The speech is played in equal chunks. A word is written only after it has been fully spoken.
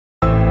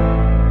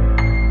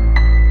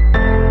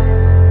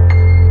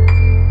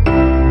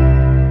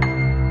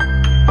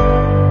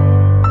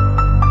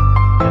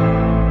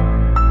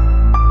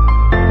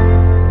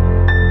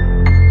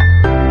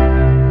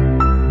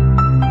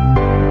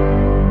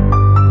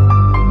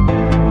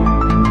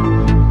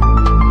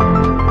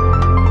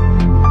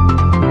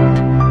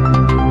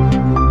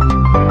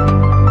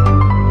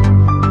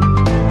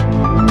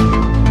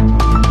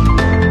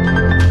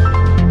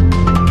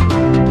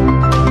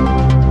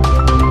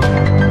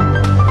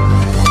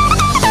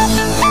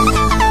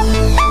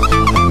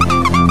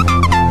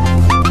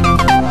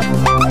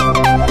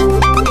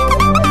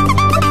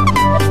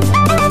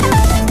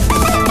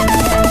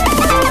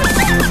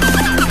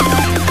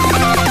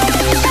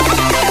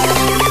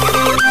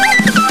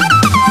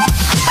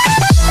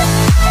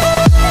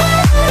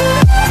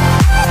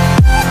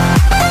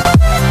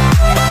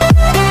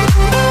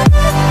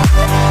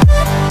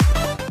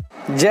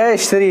जय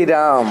श्री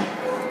राम।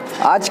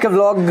 आज का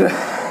व्लॉग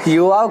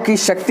युवाओं की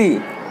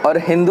शक्ति और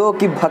हिंदुओं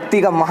की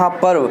भक्ति का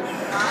महापर्व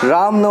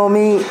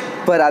रामनवमी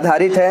पर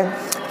आधारित है।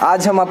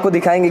 आज हम आपको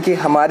दिखाएंगे कि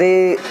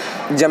हमारे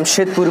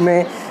जमशेदपुर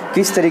में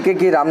किस तरीके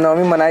की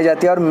रामनवमी मनाई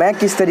जाती है और मैं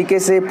किस तरीके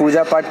से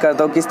पूजा पाठ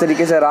करता हूँ, किस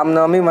तरीके से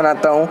रामनवमी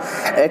मनाता हूँ।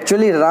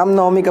 एक्चुअली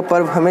रामनवमी का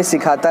पर्व हमें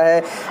सिखाता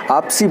है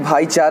आपसी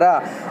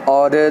भाईचारा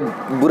और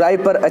बुराई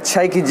पर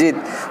अच्छाई की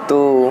जीत।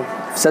 तो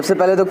सबसे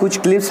पहले तो कुछ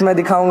क्लिप्स मैं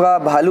दिखाऊंगा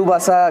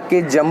भालूबासा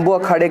के जम्बू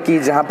अखाड़े की,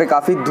 जहाँ पे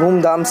काफ़ी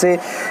धूमधाम से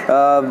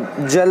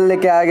जल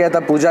लेके आया गया था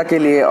पूजा के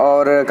लिए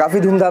और काफ़ी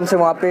धूमधाम से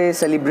वहाँ पे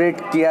सेलिब्रेट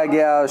किया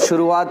गया,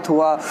 शुरुआत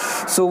हुआ।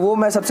 सो वो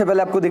मैं सबसे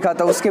पहले आपको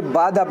दिखाता हूँ। उसके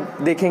बाद आप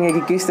देखेंगे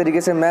कि किस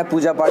तरीके से मैं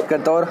पूजा पाठ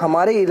करता हूँ और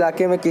हमारे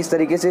इलाके में किस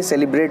तरीके से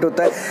सेलिब्रेट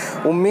होता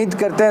है। उम्मीद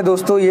करते हैं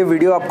दोस्तों ये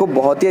वीडियो आपको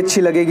बहुत ही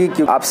अच्छी लगेगी।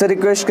 क्योंकि आपसे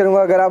रिक्वेस्ट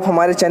करूँगा, अगर आप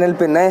हमारे चैनल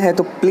पर नए हैं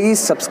तो प्लीज़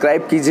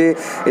सब्सक्राइब कीजिए।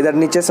 इधर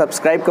नीचे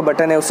सब्सक्राइब का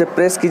बटन है, उसे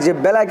प्रेस कीजिए,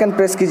 बेल आइकन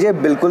प्रेस कीजिए,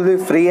 बिल्कुल भी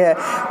फ्री है।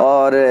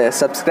 और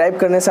सब्सक्राइब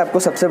करने से आपको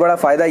सबसे बड़ा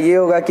फ़ायदा ये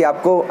होगा कि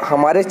आपको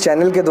हमारे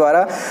चैनल के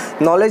द्वारा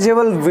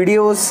knowledgeable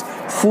videos,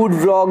 food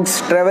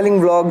vlogs, travelling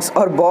vlogs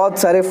और बहुत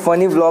सारे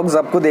फ़नी व्लॉग्स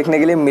आपको देखने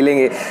के लिए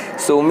मिलेंगे।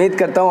 सो उम्मीद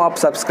करता हूँ आप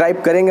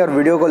सब्सक्राइब करेंगे और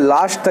वीडियो को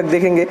लास्ट तक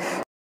देखेंगे।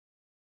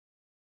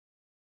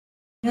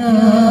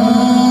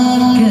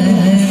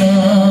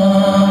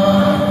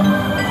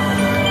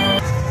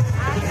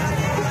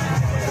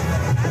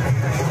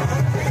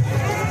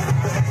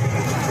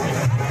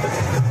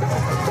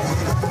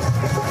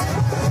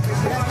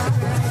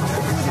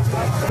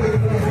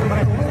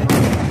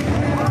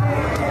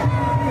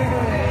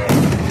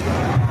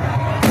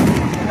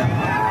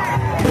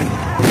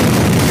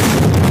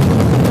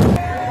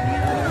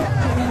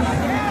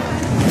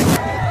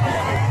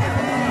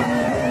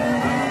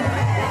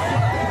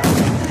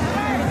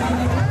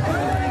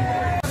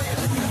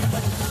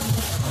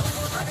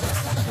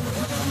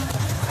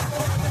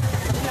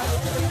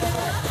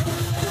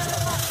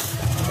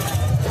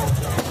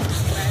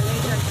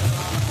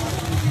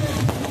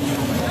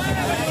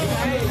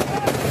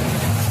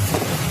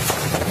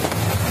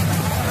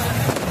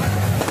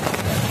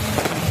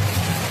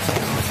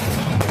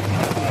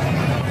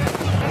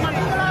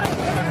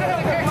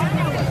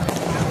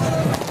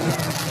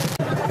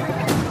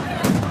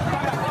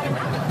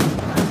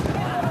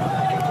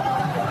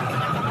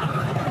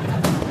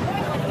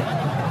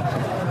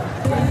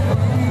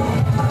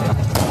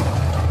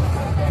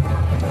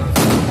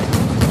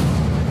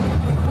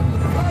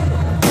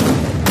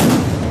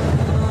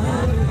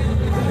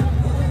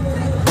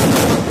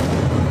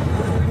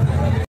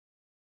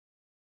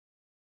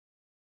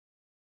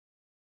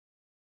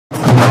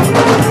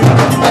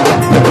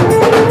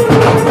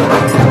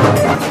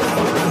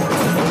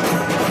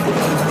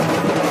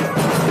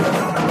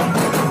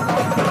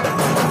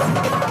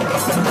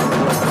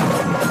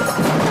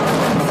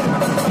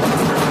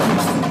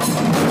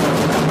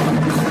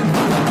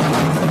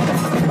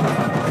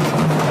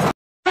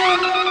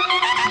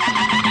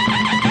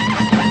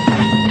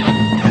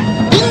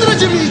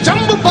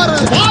 जम्बू पर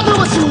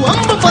वादवसु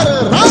अम्ब पर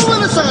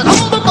रावण स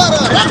रंब पर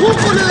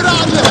रघुकुल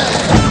राज है।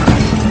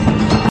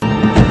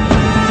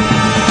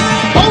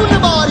 पौन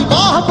बारी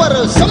बाह पर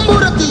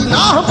शंभुरति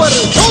नाह पर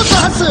दो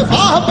सहस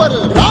बाह पर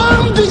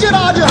राम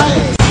द्विजराज है।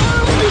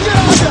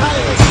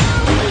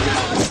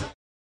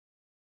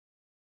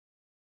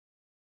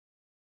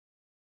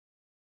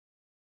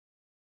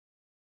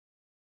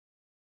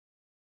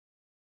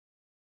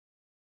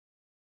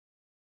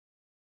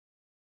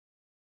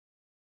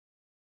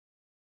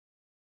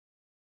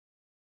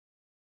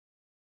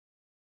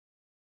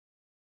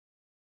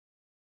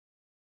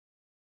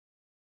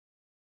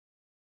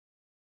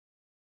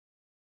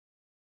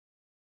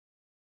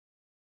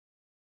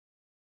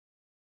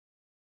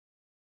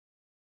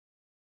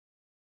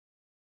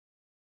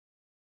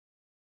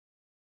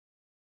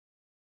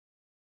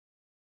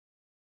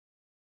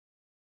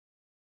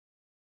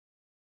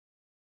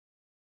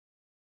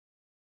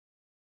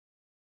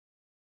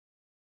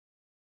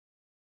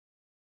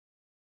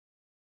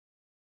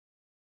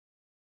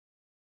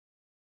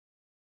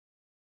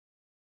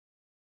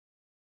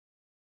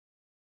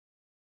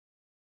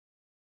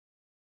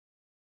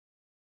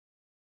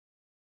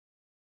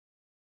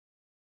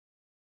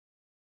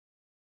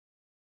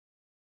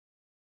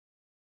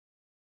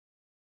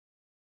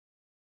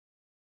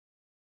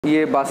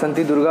 ये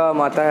बासंती दुर्गा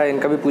माता है,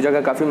 इनका भी पूजा का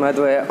काफ़ी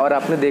महत्व है। और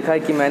आपने देखा है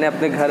कि मैंने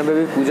अपने घर में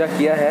भी पूजा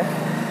किया है।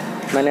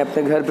 मैंने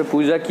अपने घर पे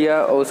पूजा किया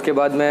और उसके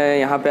बाद मैं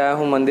यहाँ पे आया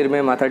हूँ मंदिर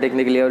में माथा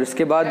टेकने के लिए। और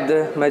इसके बाद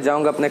मैं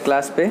जाऊँगा अपने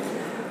क्लास पे।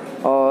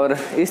 और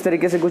इस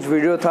तरीके से कुछ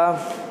वीडियो था।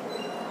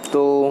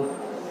 तो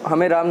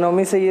हमें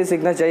रामनवमी से ये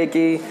सीखना चाहिए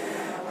कि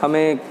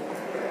हमें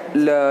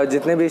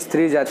जितने भी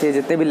स्त्री जाति है,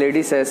 जितने भी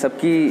लेडीज़ है,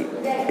 सबकी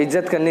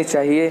इज्जत करनी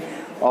चाहिए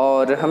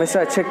और हमेशा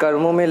अच्छे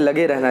कर्मों में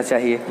लगे रहना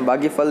चाहिए।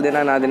 बाकी फल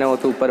देना ना देना वो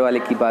तो ऊपर वाले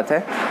की बात है।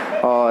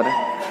 और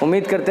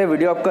उम्मीद करते हैं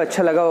वीडियो आपको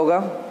अच्छा लगा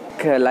होगा।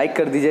 लाइक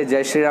कर दीजिए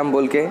जय श्री राम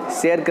बोल के,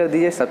 शेयर कर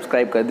दीजिए,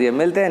 सब्सक्राइब कर दीजिए।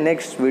 मिलते हैं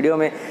नेक्स्ट वीडियो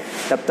में,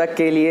 तब तक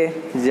के लिए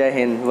जय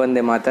हिंद,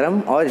 वंदे मातरम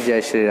और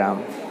जय श्री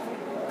राम।